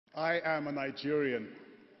I am a Nigerian.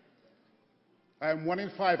 I am 1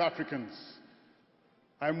 in 5 Africans.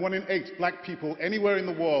 I am 1 in 8 black people anywhere in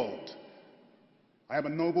the world. I am a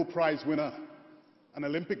Nobel Prize winner, an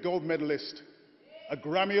Olympic gold medalist, a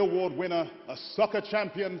Grammy Award winner, a soccer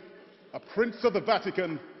champion, a Prince of the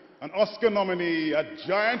Vatican, an Oscar nominee, a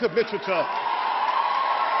giant of literature,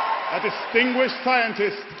 a distinguished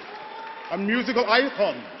scientist, a musical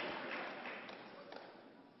icon.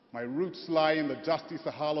 My roots lie in the dusty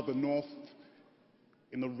Sahara of the north,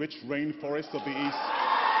 in the rich rainforests of the east,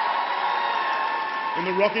 in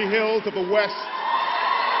the rocky hills of the west,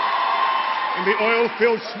 in the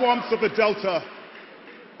oil-filled swamps of the delta,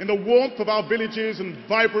 in the warmth of our villages and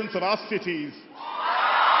vibrance of our cities.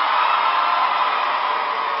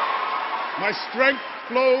 My strength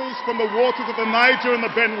flows from the waters of the Niger and the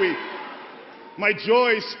Benue. My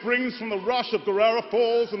joy springs from the rush of Guerrera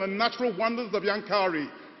Falls and the natural wonders of Yankari.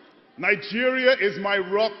 Nigeria is my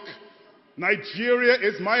rock. Nigeria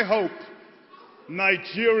is my hope.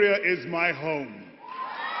 Nigeria is my home.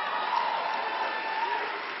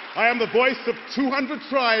 I am the voice of 200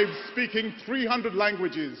 tribes speaking 300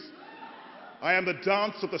 languages. I am the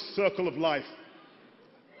dance of the circle of life.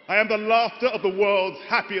 I am the laughter of the world's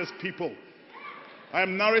happiest people. I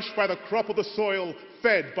am nourished by the crop of the soil,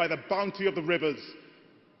 fed by the bounty of the rivers.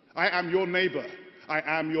 I am your neighbor. I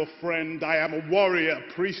am your friend. I am a warrior,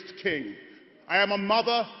 priest, king. I am a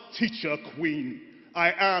mother, teacher, queen.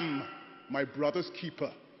 I am my brother's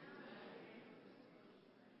keeper.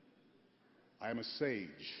 I am a sage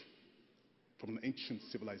from an ancient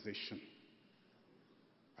civilization.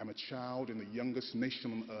 I'm a child in the youngest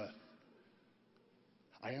nation on earth.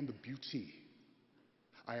 I am the beauty.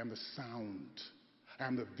 I am the sound. I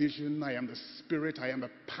am the vision. I am the spirit. I am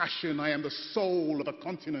the passion. I am the soul of a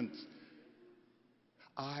continent.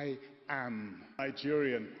 I am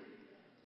Nigerian.